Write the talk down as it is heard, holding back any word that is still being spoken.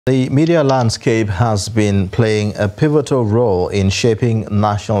The media landscape has been playing a pivotal role in shaping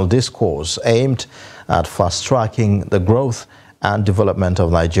national discourse aimed at fast-tracking the growth and development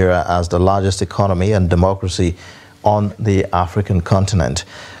of Nigeria as the largest economy and democracy on the African continent.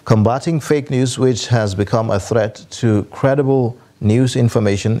 Combating fake news, which has become a threat to credible news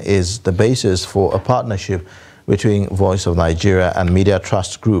information, is the basis for a partnership between Voice of Nigeria and Media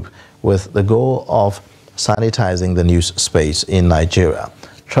Trust Group with the goal of sanitizing the news space in Nigeria.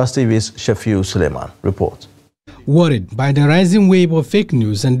 Trust TV's Shafiu Suleiman reports. Worried by the rising wave of fake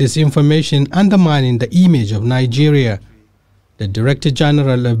news and disinformation undermining the image of Nigeria, the Director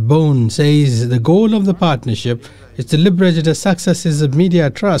General of BONE says the goal of the partnership is to leverage the successes of media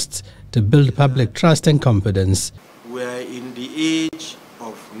trusts to build public trust and confidence. We are in the age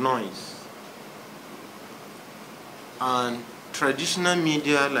of noise, and traditional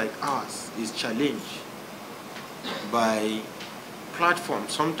media like ours is challenged by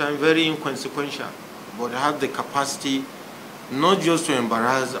platforms, sometimes very inconsequential, but have the capacity not just to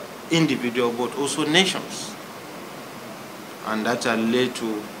embarrass individuals but also nations, and that has led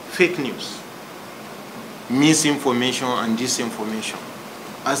to fake news, misinformation and disinformation.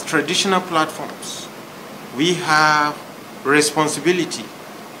 As traditional platforms, we have responsibility,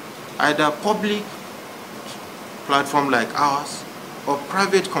 either public platform like ours or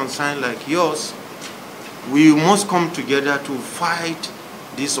private concern like yours. We must come together to fight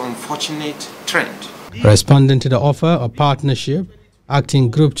this unfortunate trend. Responding to the offer of partnership, Acting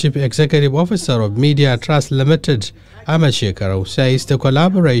Group Chief Executive Officer of Media Trust Limited, Ahmed Shekaro, says the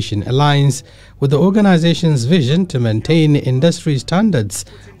collaboration aligns with the organization's vision to maintain industry standards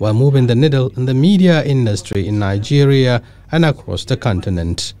while moving the needle in the media industry in Nigeria and across the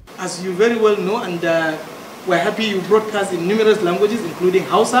continent. As you very well know, and we're happy you broadcast in numerous languages, including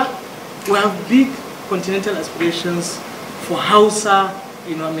Hausa. We have big continental aspirations for Hausa,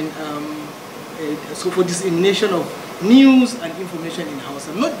 so for dissemination of news and information in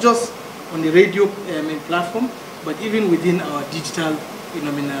Hausa, not just on the radio platform, but even within our digital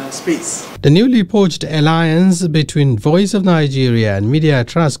space. The newly forged alliance between Voice of Nigeria and Media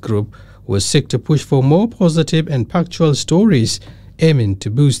Trust Group will seek to push for more positive and factual stories, aiming to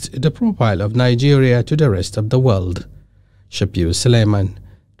boost the profile of Nigeria to the rest of the world. Shafiu Suleiman,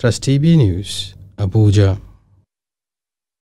 Trust TV News, Abuja.